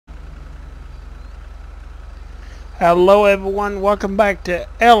Hello everyone, welcome back to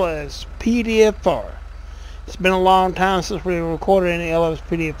LSDFR. It's been a long time since we recorded any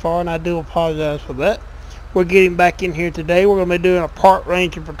LSDFR, and I do apologize for that. We're getting back in here today. We're going to be doing a park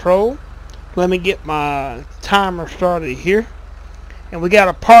ranger patrol. Let me get my timer started here. And we got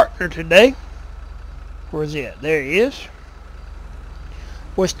a partner today. Where's he at? There he is.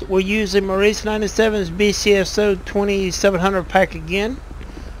 We're using Maurice 97's BCSO 2700 pack again.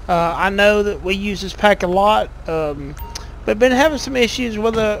 I know that we use this pack a lot, but been having some issues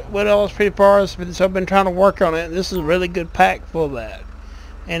with LSDFR, so I've been trying to work on it. This is a really good pack for that,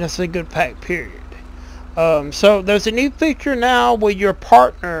 and it's a good pack, period. So there's a new feature now with your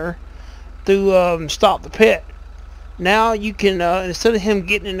partner through Stop the Pet. Now you can, instead of him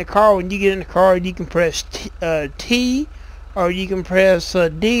getting in the car, when you get in the car, you can press T, or you can press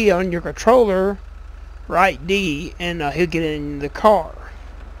D on your controller, right D, and he'll get in the car.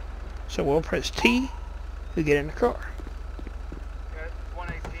 So we'll press T to get in the car.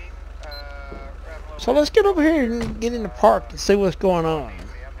 So let's get over here and get in the park and see what's going on.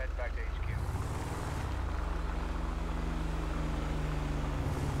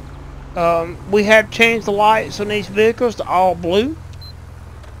 We have changed the lights on these vehicles to all blue.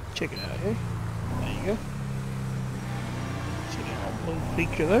 Check it out here. There you go. See the all blue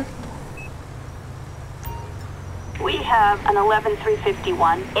feature there. We have an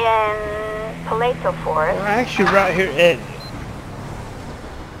 11351 in Paleto Forest. We're actually right here at it.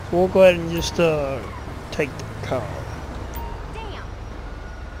 So we'll go ahead and just take the call.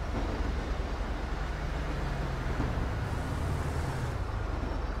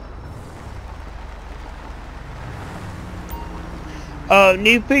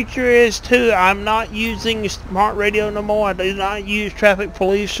 New feature is too, I'm not using smart radio no more. I do not use traffic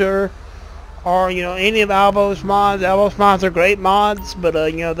police or any of Albo's mods. Albo's mods are great mods, but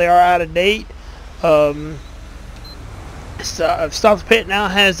they are out of date. Stop the Pit now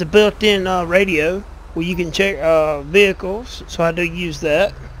has a built-in radio where you can check vehicles, so I do use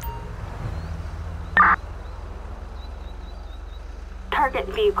that. Target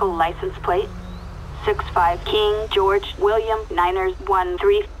vehicle license plate 65 King George William Niners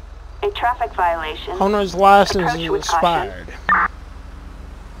 13. A traffic violation. Owner's license is expired.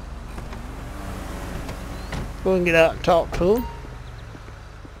 Go and get out and talk to him.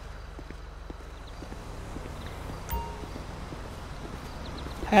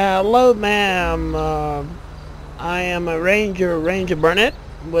 Hello, ma'am. I am a Ranger Burnett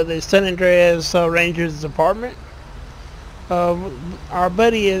with the San Andreas Rangers Department. Our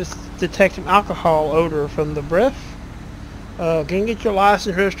buddy is detecting alcohol odor from the breath. Can you get your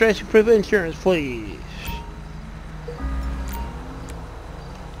license, registration, proof of insurance, please?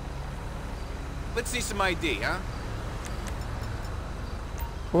 Let's see some ID, huh?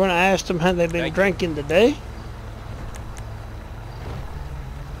 We're going to ask them how they've been drinking today.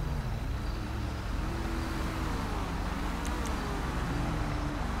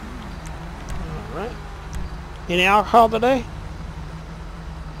 Alright. Any alcohol today?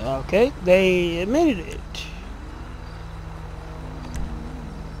 Okay, they admitted it.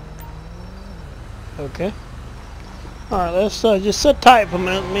 Okay. Alright, let's just sit tight for a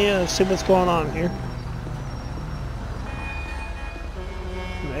minute. Let me see what's going on here.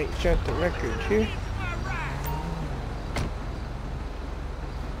 Check the records here.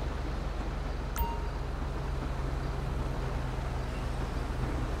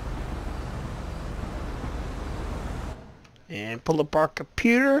 And pull up our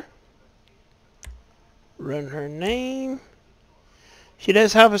computer. Run her name. She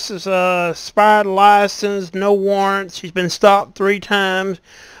does have a expired license, no warrants. She's been stopped 3 times.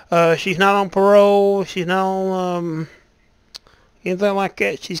 She's not on parole. She's not on anything like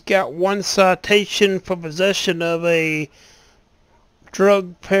that. She's got 1 citation for possession of a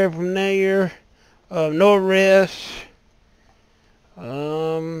drug paraphernalia. No arrest.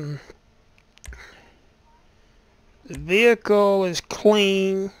 The vehicle is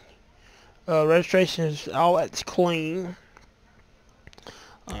clean. Registration is all that's clean.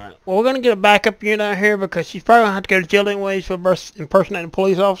 Alright, well, we're going to get a backup unit out here because she's probably going to have to go to jail anyways for impersonating a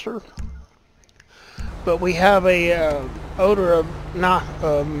police officer. But we have a odor of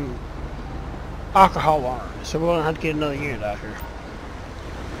alcohol on her, so we're going to have to get another unit out here.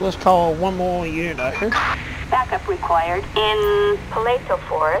 Let's call one more unit out here. Backup required in Paleto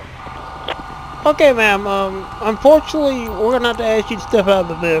Forest. Okay, ma'am. Unfortunately, we're going to have to ask you to step out of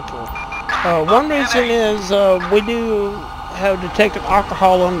the vehicle. One reason is we do have detected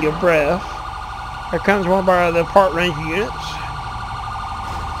alcohol on your breath. Here comes one of our other park ranger units.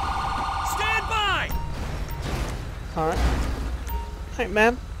 Stand by! Alright. Hey,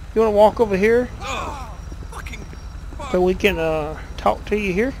 ma'am. You want to walk over here? Oh, fucking so we can talk to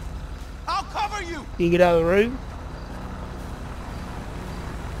you here. I'll cover you. You get out of the road.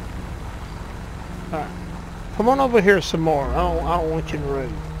 Alright. Come on over here some more. I don't want you in the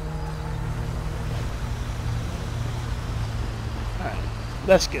road. Alright.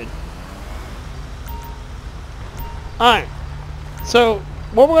 That's good. Alright. So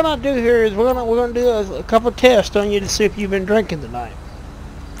what we're gonna do here is we're gonna do a couple tests on you to see if you've been drinking tonight.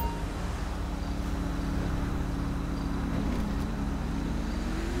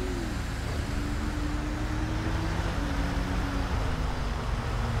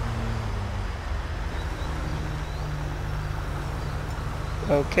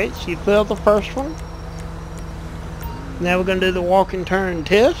 Okay, she failed the first one. Now we're going to do the walk and turn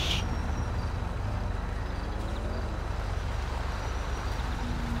test.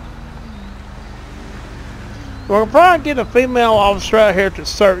 We'll probably get a female officer out here to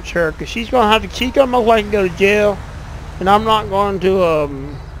search her, because she's going to most likely go to jail, and I'm not going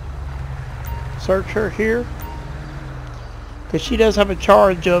to search her here, because she does have a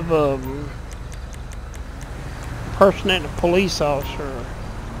charge of impersonating a police officer.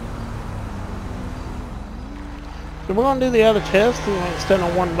 So we're going to do the other test. We're going to stand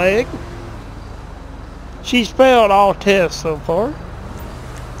on one leg. She's failed all tests so far.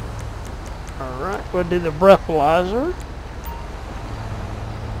 Alright, we'll do the breathalyzer.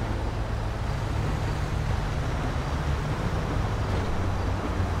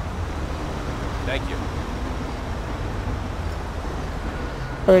 Thank you.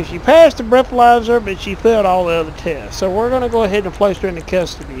 Okay, she passed the breathalyzer, but she failed all the other tests. So we're going to go ahead and place her into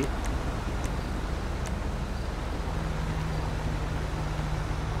custody.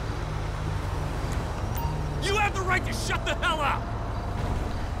 Right to shut the hell up.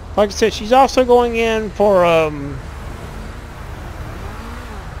 Like I said, she's also going in for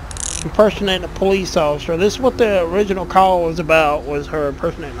impersonating a police officer. This is what the original call was about, was her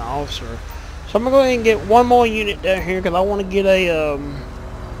impersonating an officer. So I'm gonna go ahead and get one more unit down here because I want to get a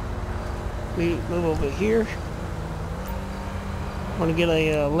move over here. I want to get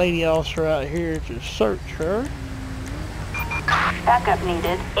a lady officer out here to search her. Backup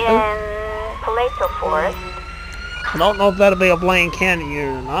needed in Paleto Forest. I don't know if that'll be a Blaine County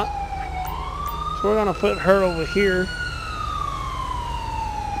unit or not. So we're going to put her over here.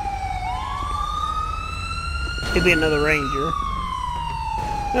 It'd be another ranger.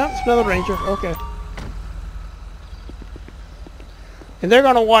 No, it's another ranger. Okay. And they're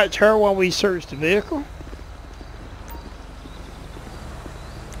going to watch her while we search the vehicle.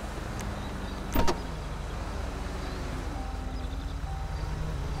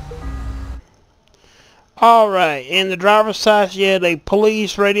 Alright, in the driver's side you had a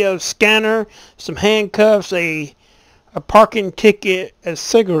police radio scanner, some handcuffs, a parking ticket, a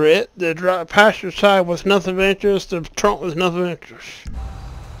cigarette. The passenger side was nothing of interest, the trunk was nothing of interest.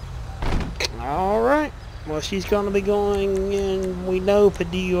 Alright, well she's going to be going in, we know, for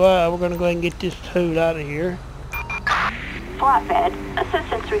DUI. We're going to go ahead and get this towed out of here. Flatbed,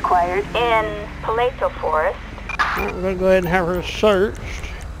 assistance required in Paleto Forest. Right, we're going to go ahead and have her searched.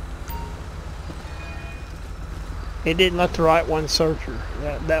 It didn't let the right one search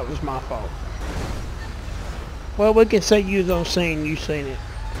her. That was my fault. Well, we can say you was on scene, you seen it.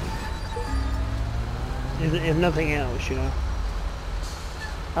 If nothing else, you know.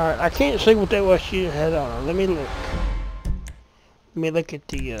 Alright, I can't see what that was she had on her. Let me look. Let me look at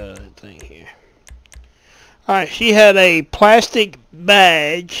the thing here. Alright, she had a plastic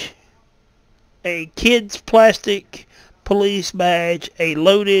badge, a kid's plastic police badge, a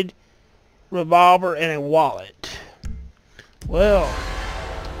loaded revolver, and a wallet. Well,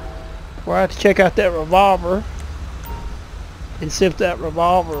 we'll have to check out that revolver and see if that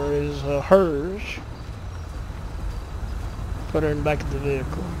revolver is hers. Put her in the back of the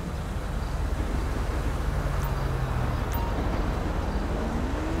vehicle.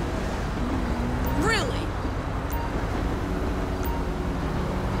 Really?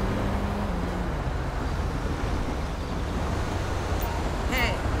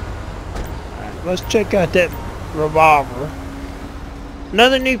 Hey. Alright, let's check out that revolver.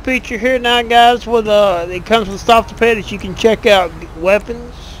 Another new feature here now, guys, with it comes with soft pad, is you can check out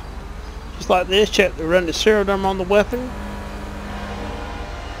weapons. Just like this, run the serial number on the weapon.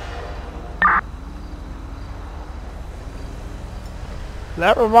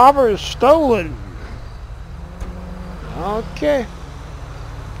 That revolver is stolen. Okay.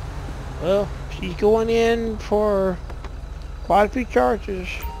 Well, she's going in for quite a few charges.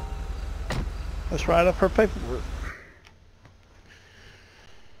 Let's write up her paperwork.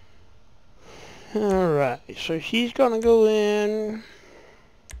 Alright, so she's gonna go in.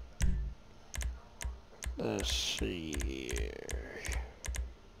 Let's see here.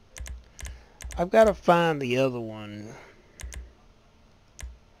 I've got to find the other one.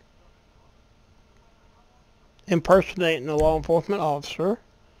 Impersonating a law enforcement officer.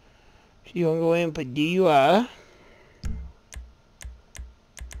 So you're going to go in and put DUI.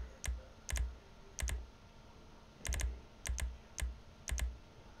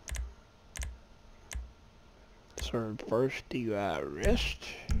 So first DUI arrest.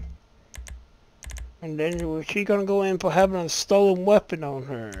 And then she's going to go in for having a stolen weapon on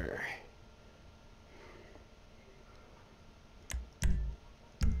her.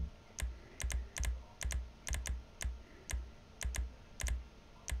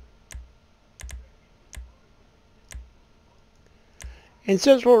 And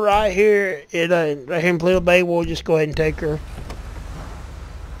since we're right here right here in Paleto Bay, we'll just go ahead and take her.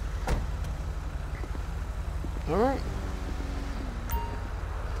 Alright.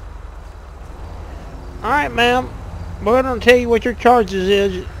 Alright, ma'am. We're going to tell you what your charges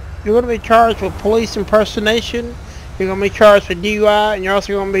is. You're going to be charged with police impersonation. You're going to be charged for DUI. And you're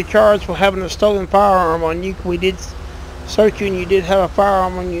also going to be charged for having a stolen firearm on you. We did search you and you did have a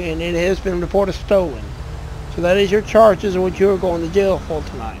firearm on you. And it has been reported stolen. So that is your charges of what you're going to jail for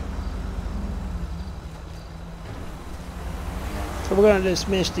tonight. So we're going to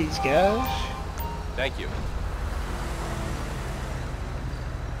dismiss these guys. Thank you.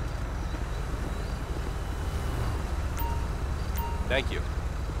 Thank you.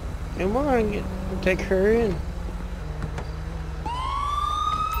 And we're going to take her in.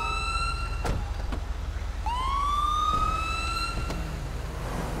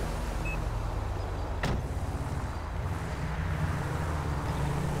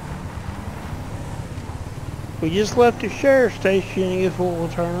 We just left the sheriff's station and guess what, we'll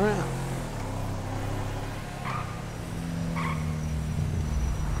turn around.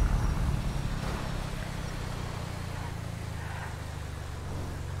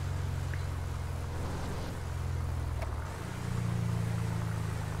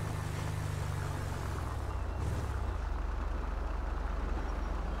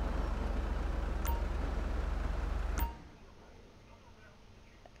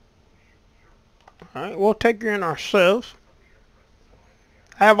 Alright, we'll take her in ourselves.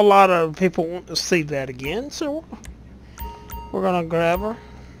 I have a lot of people want to see that again, so we're gonna grab her.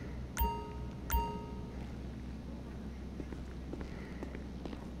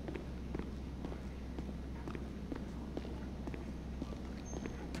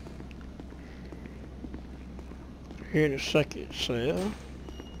 Here in the second cell.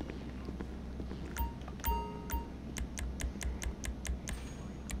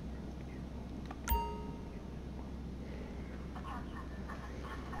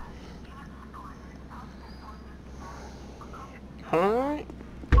 Alright.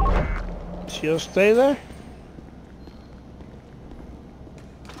 She'll stay there.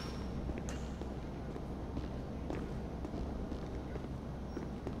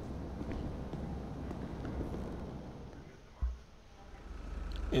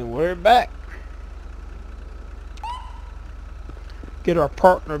 And we're back. Get our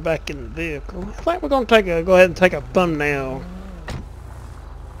partner back in the vehicle. I think we're gonna go ahead and take a thumbnail.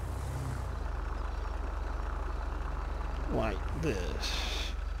 Like this.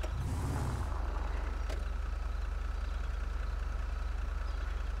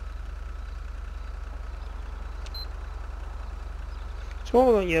 So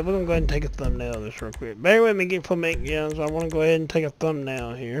we're gonna go ahead and take a thumbnail of this real quick. Bear with me for making guns. I want to go ahead and take a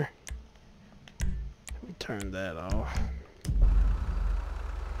thumbnail here. Let me turn that off.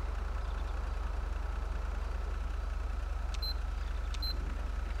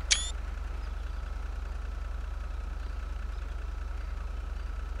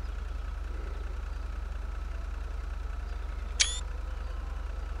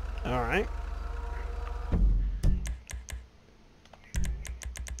 Alright.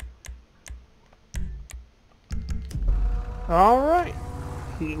 Alright.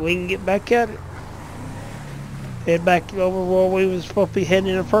 We can get back at it. Head back over where we was supposed to be heading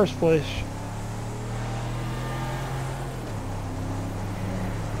in the first place.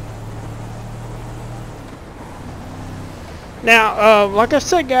 Now, like I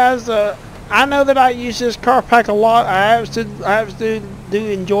said, guys, I know that I use this car pack a lot. I absolutely do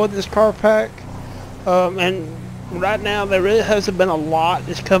enjoy this car pack. And right now, there really hasn't been a lot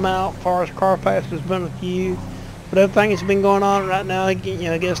that's come out as far as car packs. There's been a few. But everything that's been going on right now, you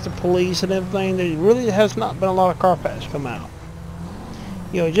know, against the police and everything, there really has not been a lot of car packs come out.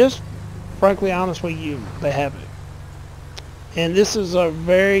 You know, just frankly honest with you, they haven't. And this is a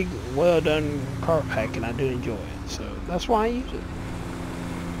very well done car pack, and I do enjoy it. So that's why I use it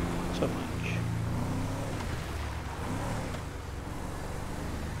so much.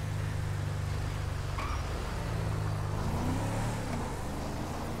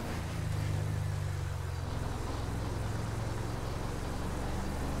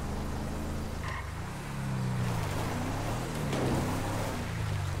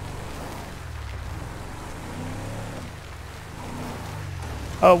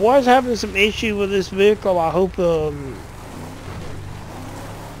 Was having some issue with this vehicle. I hope I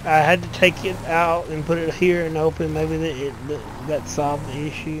had to take it out and put it here and open. Maybe that solved the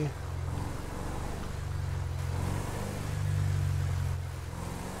issue.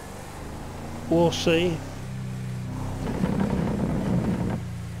 We'll see.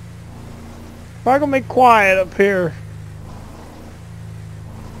 If I can be quiet up here.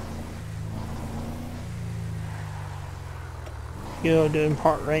 You know, doing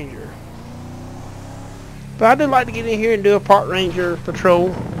Park Ranger. But I do like to get in here and do a Park Ranger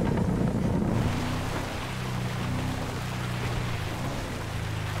patrol.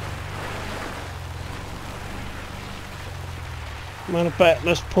 Matter of fact,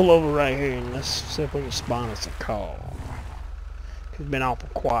 let's pull over right here and let's see if we can spawn us a call. It's been awful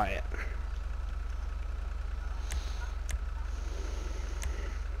quiet.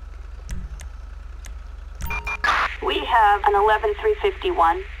 We have an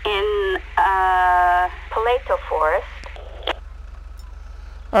 11351 in Paleto Forest.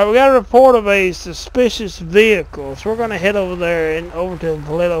 Alright, we got a report of a suspicious vehicle, so we're going to head over there and over to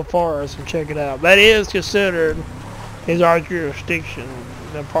Paleto Forest and check it out. That is considered is our jurisdiction,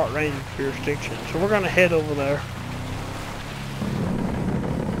 the Park Ranger jurisdiction, so we're going to head over there.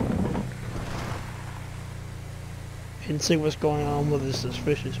 And see what's going on with this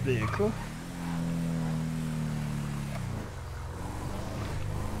suspicious vehicle.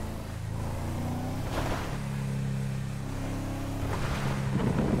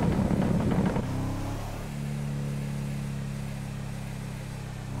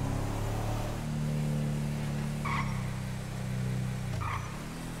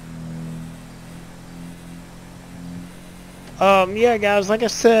 Yeah, guys, like I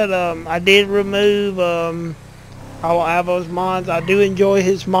said, I did remove all Avo's mods. I do enjoy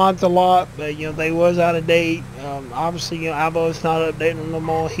his mods a lot, but you know they was out of date. Obviously, you know Avo's not updating no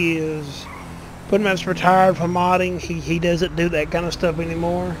more. He is pretty much retired from modding. He doesn't do that kind of stuff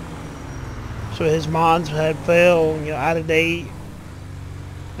anymore. So his mods had fell, you know, out of date,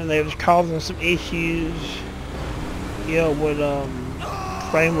 and they was causing some issues, you know, with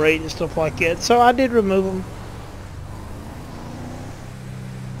frame rate and stuff like that. So I did remove them.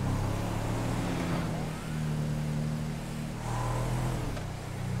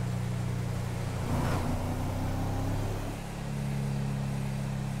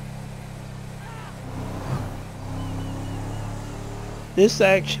 This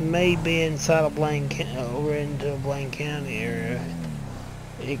action may be inside of Blaine, over into Blaine County area.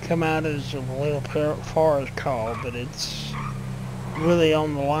 It come out as a little forest call, but it's really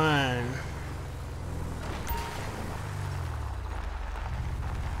on the line.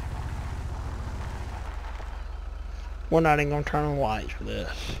 We're not even gonna turn on the lights for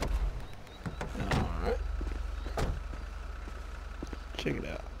this. Alright. Check it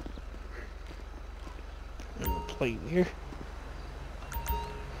out. And the plate here.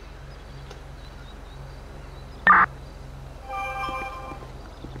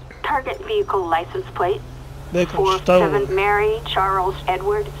 Target vehicle license plate. Vehicle stolen. 47 Mary Charles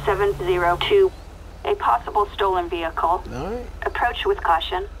Edward 702. A possible stolen vehicle. Alright. Approach with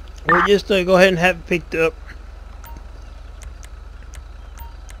caution. We'll just go ahead and have it picked up.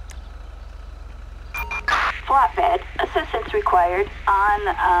 Flatbed. Assistance required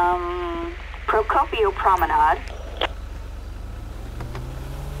on Procopio Promenade.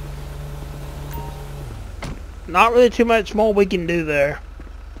 Not really too much more we can do there.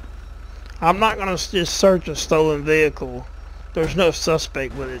 I'm not going to just search a stolen vehicle. There's no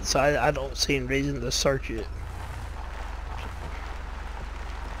suspect with it, so I don't see any reason to search it.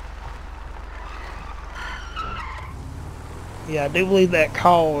 Yeah, I do believe that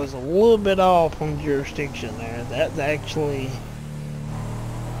call is a little bit off on jurisdiction there. That actually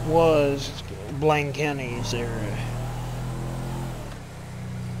was Blaine County's area.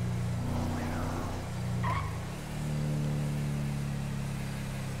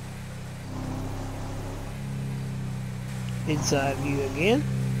 Inside view again.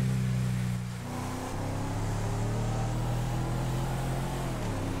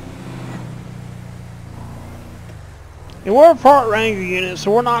 And we're a Park Ranger unit,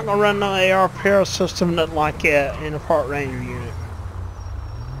 so we're not going to run no ARPR system, nothing like that, in a Park Ranger unit.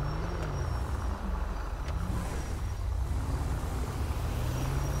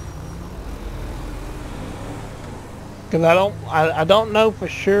 Because I don't know for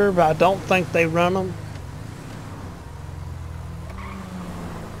sure, but I don't think they run them.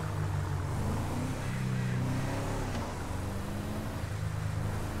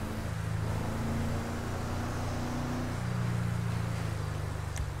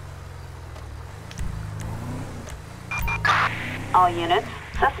 All units,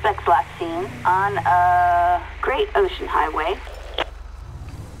 Suspects last seen on a Great Ocean Highway.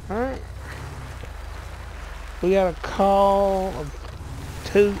 Alright. We got a call,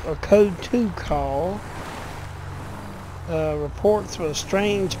 a code 2 call. Reports of a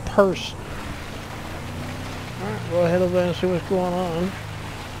strange person. Alright, go ahead over there and see what's going on.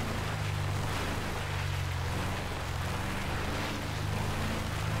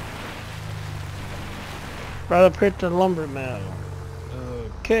 Right up here at the lumber mill.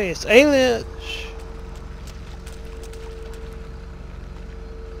 Okay, it's aliens.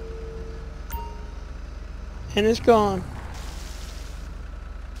 And it's gone.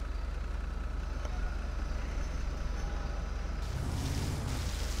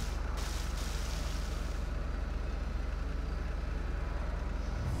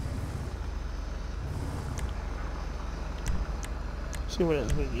 See what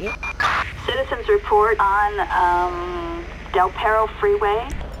else we get. Citizens report on Del Perro Freeway.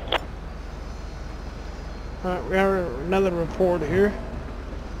 Alright, we have another report here.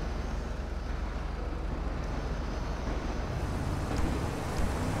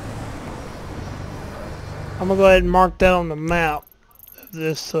 I'm gonna go ahead and mark that on the map of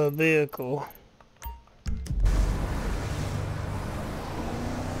this vehicle.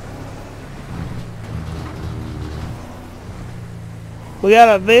 We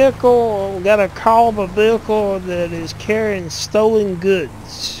got a vehicle, we got a call of a vehicle that is carrying stolen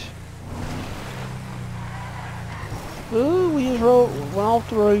goods. Ooh, we just went off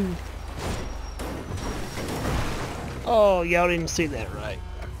the road. Oh, y'all didn't see that right.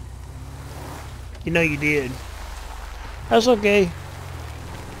 You know you did. That's okay.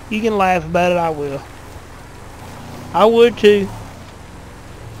 You can laugh about it, I will. I would too.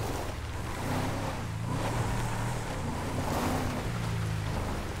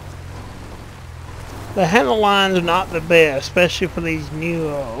 The handle lines are not the best, especially for these new,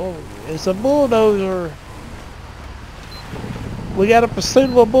 oh, it's a bulldozer. We got a pursuit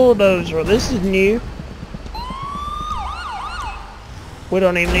of a bulldozer. This is new. We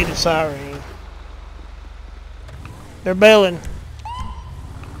don't even need a siren. They're bailing.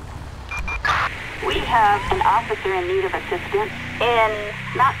 We have an officer in need of assistance in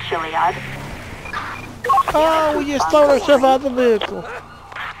not Chiliad. Oh, we just throw ourselves out of the vehicle.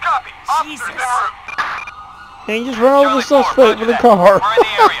 Copy. Officers en route. And just run over the Charlie 4, suspect with a roger car. that. We're in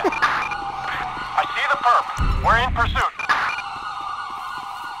the area. I see the perp. We're in pursuit.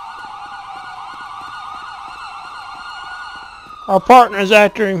 Our partner's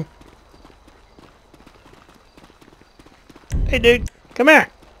after him. Hey dude, come here.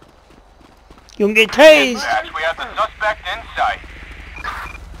 You gonna get tased. Dispatch, we have the suspect in sight.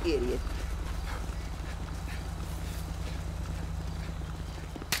 Idiot.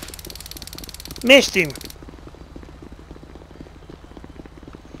 Missed him.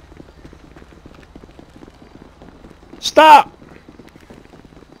 Stop.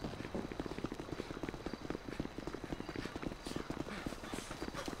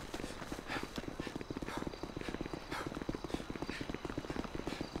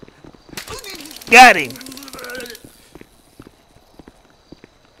 Got him.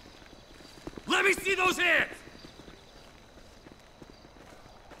 Let me see those hands!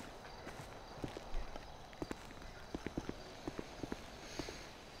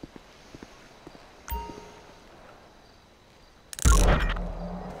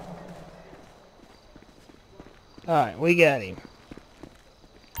 Alright, we got him.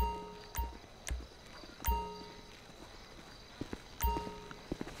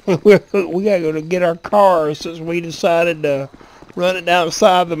 We gotta go to get our car since we decided to run it down the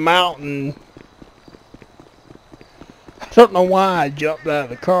side of the mountain. I don't know why I jumped out of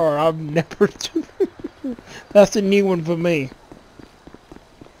the car. I've never... That's a new one for me.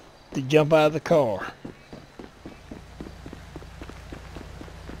 To jump out of the car.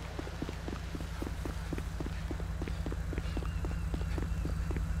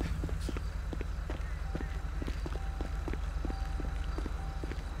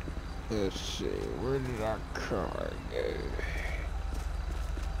 Let's see, where did our car go?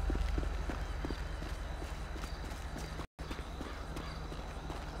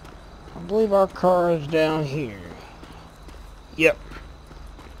 I believe our car is down here. Yep.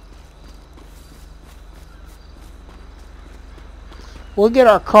 We'll get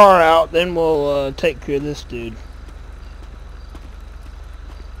our car out, then we'll take care of this dude.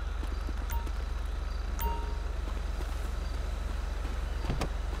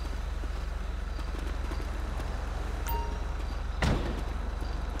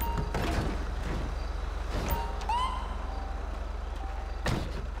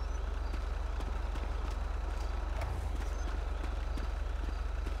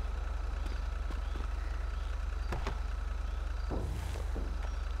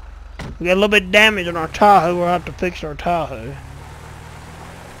 We got a little bit of damage on our Tahoe. We'll have to fix our Tahoe.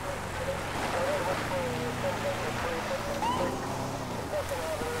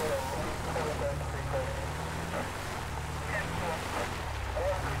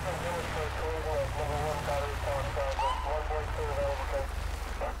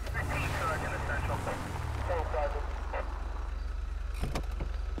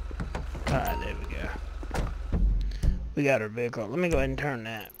 Alright, there we go. We got our vehicle. Let me go ahead and turn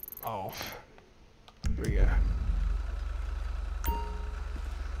that off. Here we go.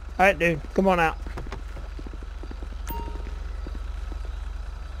 Alright, dude. Come on out.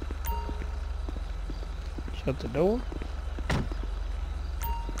 Shut the door.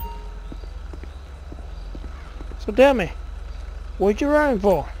 So tell me, what you running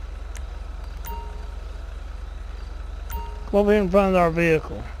for? Come over here in front of our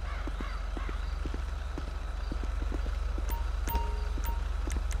vehicle.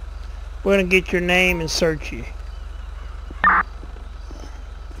 We're gonna get your name and search you.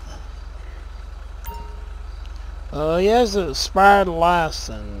 He has an expired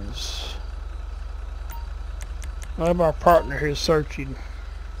license. I'll have our partner here searching.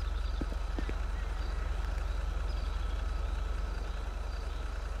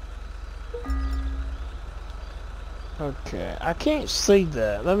 Okay, I can't see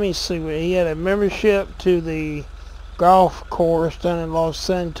that. Let me see. He had a membership to the golf course down in Los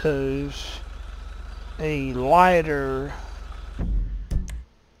Santos. A lighter.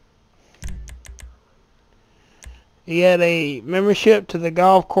 He had a membership to the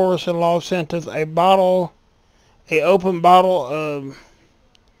golf course in Los Santos. A open bottle of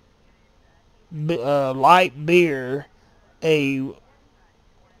light beer. A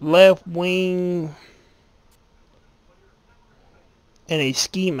left wing. And a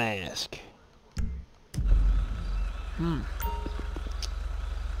ski mask.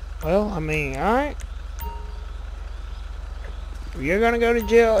 Well, I mean, alright. You're gonna go to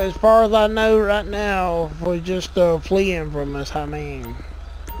jail as far as I know right now for just fleeing from us. I mean,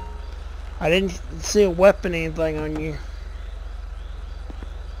 I didn't see a weapon or anything on you.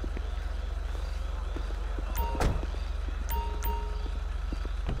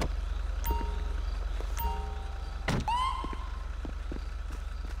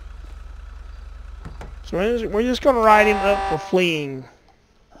 So we're just gonna write him up for fleeing.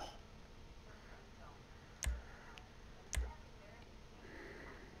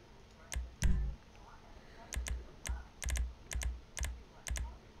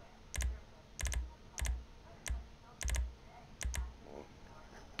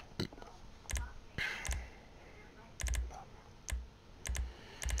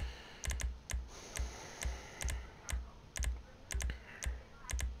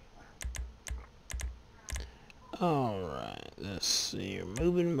 Alright, let's see.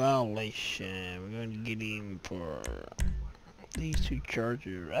 Moving violation. We're going to get him for these two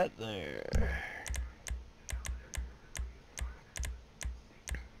charges right there.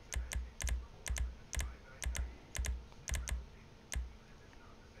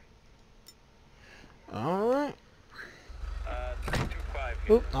 Alright.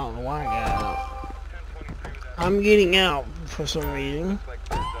 Oop, I don't know why I got out. I'm getting out for some reason.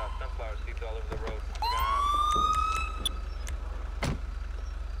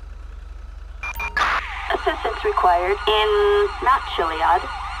 Assistance required in not Chiliad.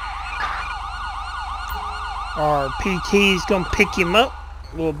 Our PT's gonna pick him up.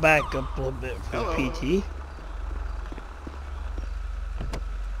 We'll back up a little bit for PT.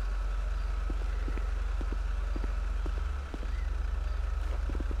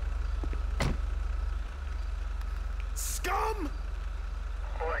 Scum!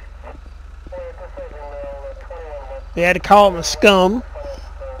 We had to call him a scum.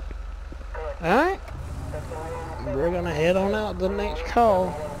 Alright. We're gonna head on out to the next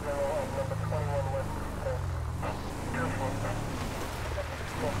call.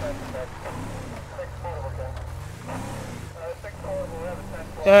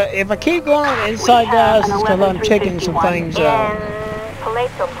 If I keep going on the inside, guys, it's because I'm checking some things out.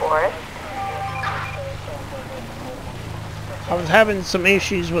 Paleto Forest. I was having some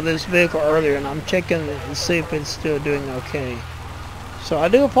issues with this vehicle earlier, and I'm checking it to see if it's still doing okay. So I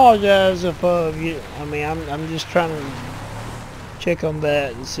do apologize if I'm just trying to check on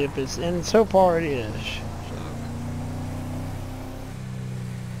that and see if it's, and so far it is.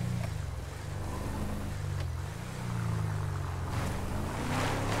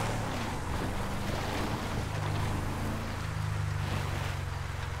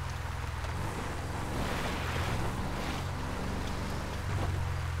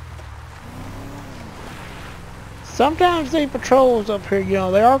 Sometimes the patrols up here, you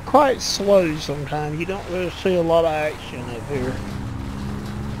know, they are quite slow sometimes. You don't really see a lot of action up here.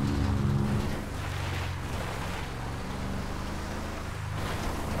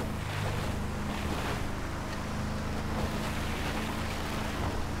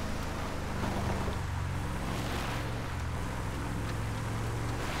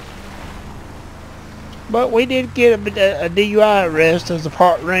 But we did get a DUI arrest as a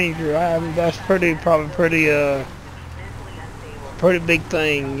park ranger. That's probably pretty big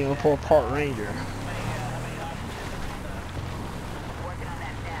thing, you know, for a park ranger.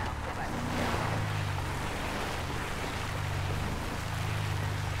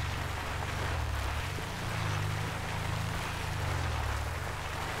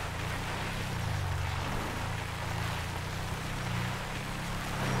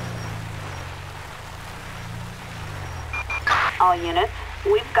 All units,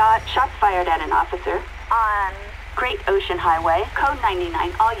 we've got shots fired at an officer on Great Ocean Highway, code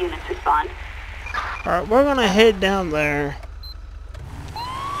 99. All units respond. Alright, we're gonna head down there.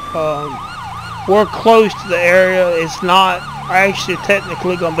 We're close to the area. It's not actually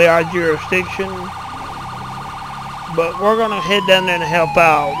technically gonna be our jurisdiction, but we're gonna head down there to help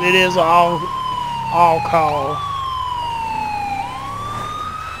out. It is all call.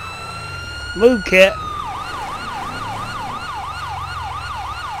 Move, cat.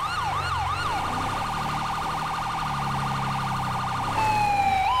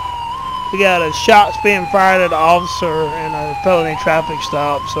 We got a shots being fired at an officer and a felony traffic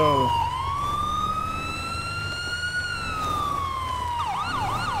stop, so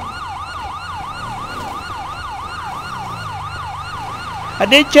I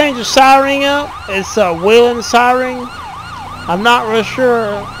did change the siren up. It's a wheeling siren. I'm not real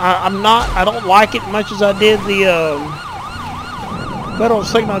sure. I don't like it much as I did the Federal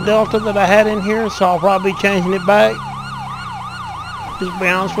Signal Delta that I had in here, so I'll probably be changing it back. Just to be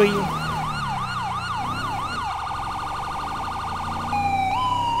honest with you.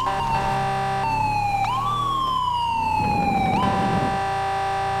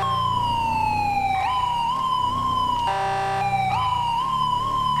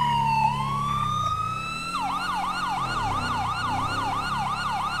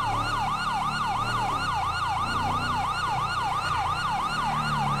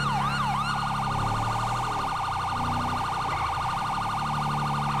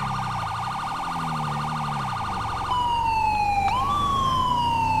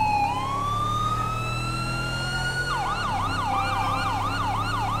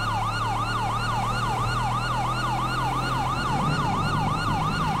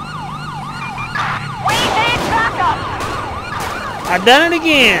 I done it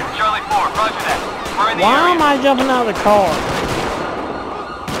again. Charlie 4, roger that. We're in the Why area. am I jumping out of the car?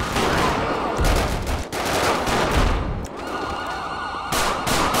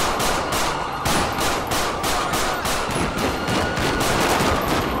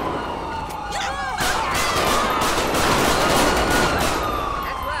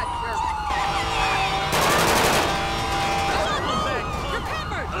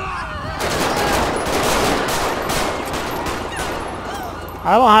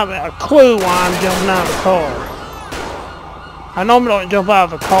 I don't have a clue why I'm jumping out of the car. I normally don't jump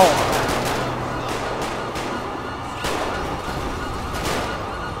out of the car.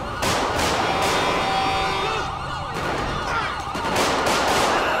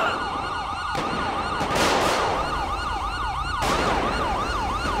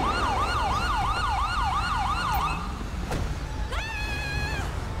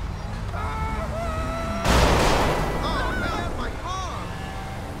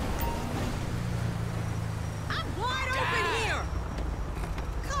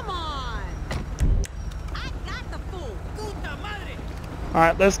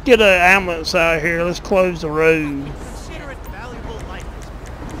 Alright, let's get an ambulance out here. Let's close the road.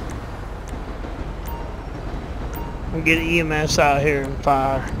 We'll get EMS out here and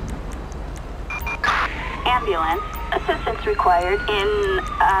fire. Ambulance, assistance required in,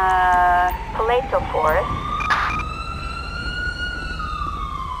 Paleto Forest.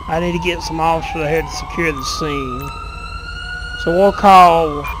 I need to get some officers here to secure the scene. So we'll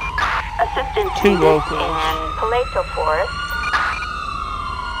call Assistance two needed locals. in Paleto Forest.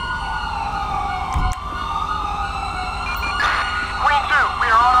 Green 2, we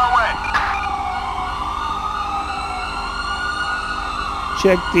are on our way.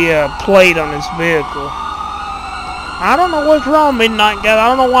 Check the plate on this vehicle. I don't know what's wrong, Midnight Guy. I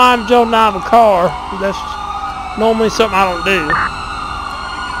don't know why I'm jumping out of a car. That's normally something I don't do.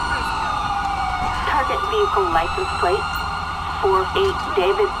 Target vehicle license plate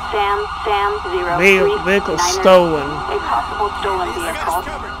David Sam 03 Vehicle Niner. stolen. A possible stolen vehicle.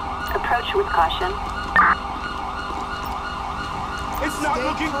 Approach with caution. It's not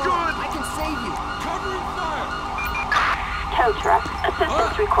looking good. I can save you. Covering fire. Tow truck.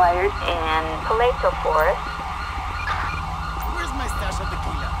 Assistance required in Paleto Forest. Where's my stash of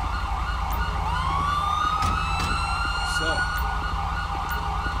tequila? So,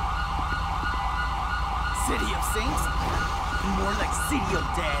 City of Saints? More like City of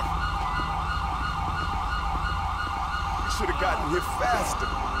Death. should have gotten here faster.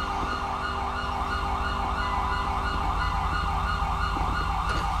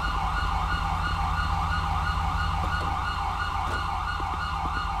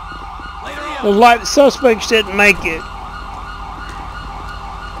 Looks like the suspects didn't make it.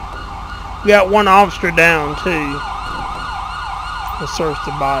 We got one officer down too. Let's search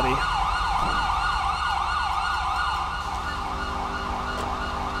the body.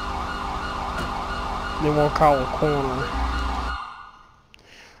 Then we'll call a coroner.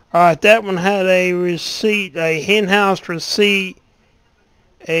 Alright, that one had a receipt, a hen-house receipt,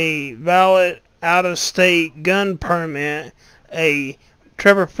 a valid out-of-state gun permit, a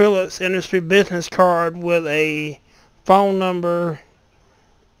Trevor Phillips industry business card with a phone number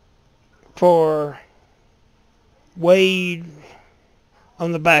for Wade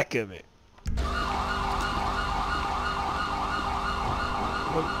on the back of it.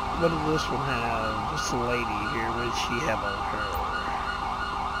 What did this one have? This lady here, what did she have on her?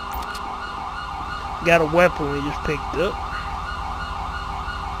 Got a weapon we just picked up.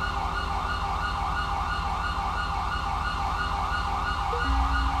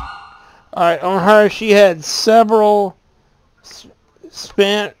 Alright, on her she had several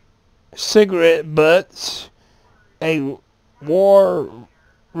spent cigarette butts, a war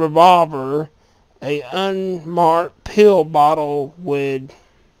revolver, a unmarked pill bottle with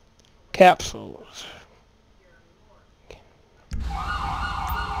capsules.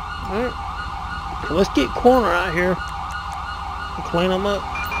 Alright, let's get Corner out here and clean them up.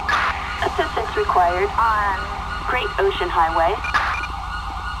 Assistance required on Great Ocean Highway.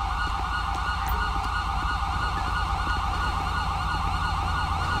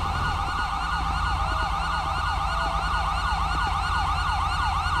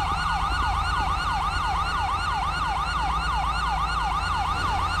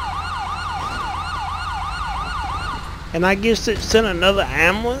 And I guess it sent another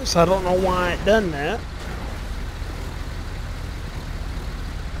ambulance. I don't know why it done that.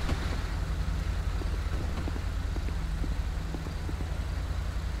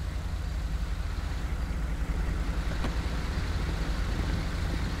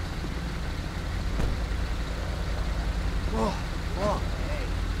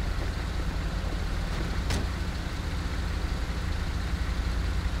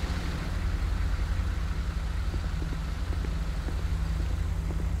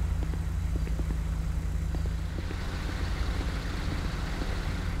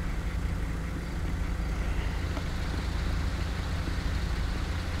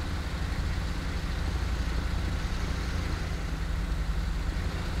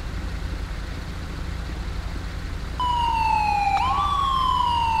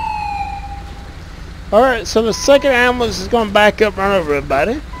 Alright, so the second ambulance is going to back up and run over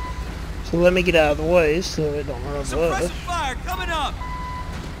everybody. So let me get out of the way so it don't run over us. Suppressive fire coming up.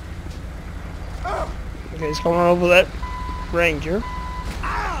 Okay, it's going to run over that Ranger.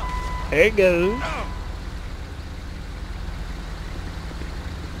 There it goes.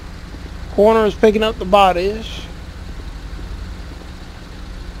 Corner is picking up the bodies.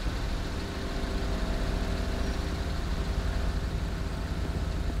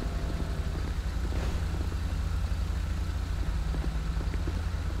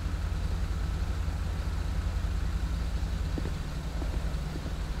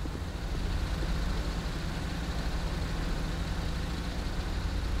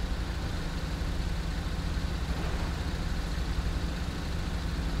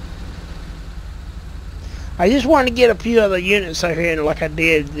 I just wanted to get a few other units out here, like I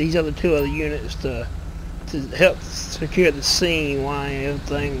did these other two other units to help secure the scene while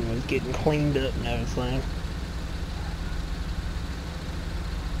everything was getting cleaned up and everything.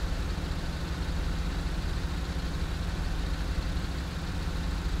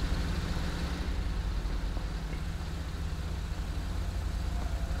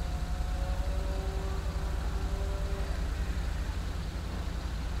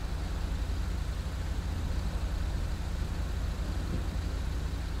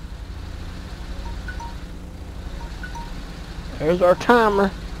 There's our timer.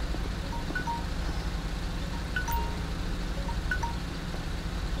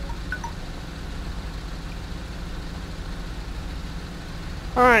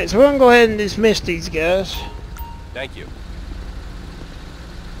 Alright, so we're going to go ahead and dismiss these guys. Thank you.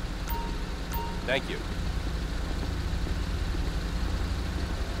 Thank you.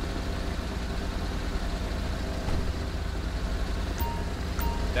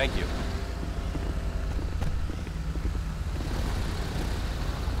 Thank you.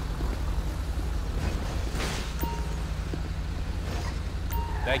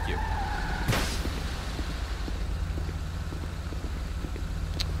 Thank you.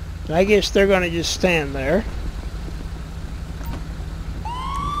 I guess they're going to just stand there.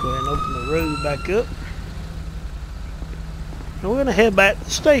 Go ahead and open the road back up. And we're going to head back to the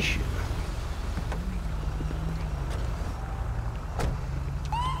station.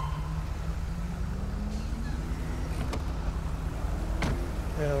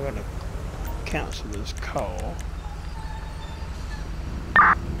 Well, we're going to cancel this call.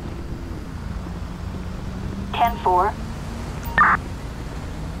 10-4.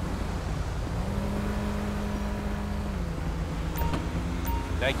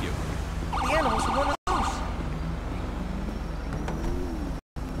 Thank you. The animals are one of those.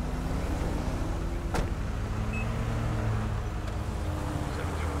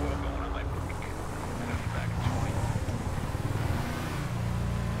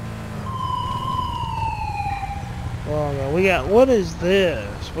 Well, now we got, what is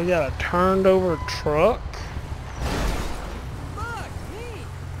this? We got a turned over truck. Look, me.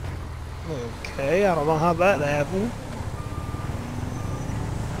 Okay, I don't know how that happened.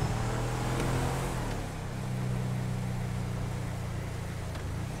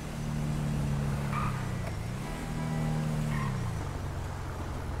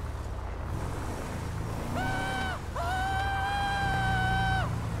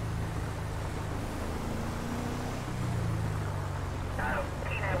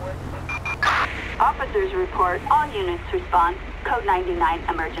 Officers report. All units respond. Code 99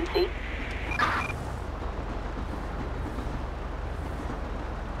 emergency.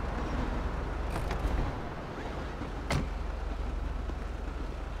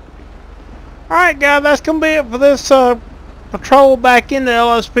 Alright guys, that's going to be it for this patrol back into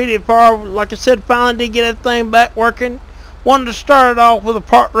LSPDFR. Like I said, finally did get that thing back working. Wanted to start it off with a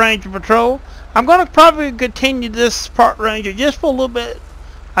park ranger patrol. I'm going to probably continue this park ranger just for a little bit.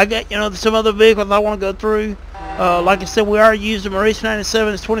 I got, you know, some other vehicles I want to go through. Like I said, we are using Maurice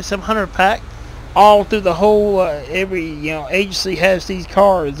 97's 2700 pack all through the whole, every, you know, agency has these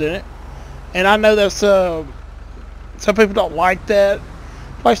cars in it. And I know that's, some people don't like that.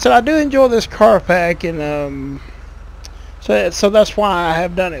 Like I said, I do enjoy this car pack, and, so that's why I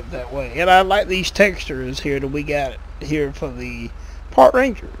have done it that way. And I like these textures here that we got here for the Park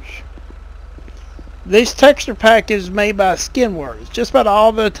Rangers. This texture pack is made by Skinworks. Just about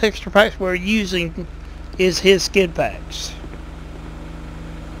all the texture packs we're using is his skin packs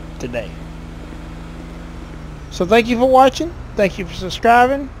today. So thank you for watching. Thank you for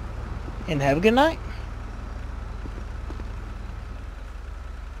subscribing. And have a good night.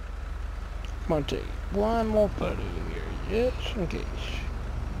 I'm going to take one more photo here. Yes, in case.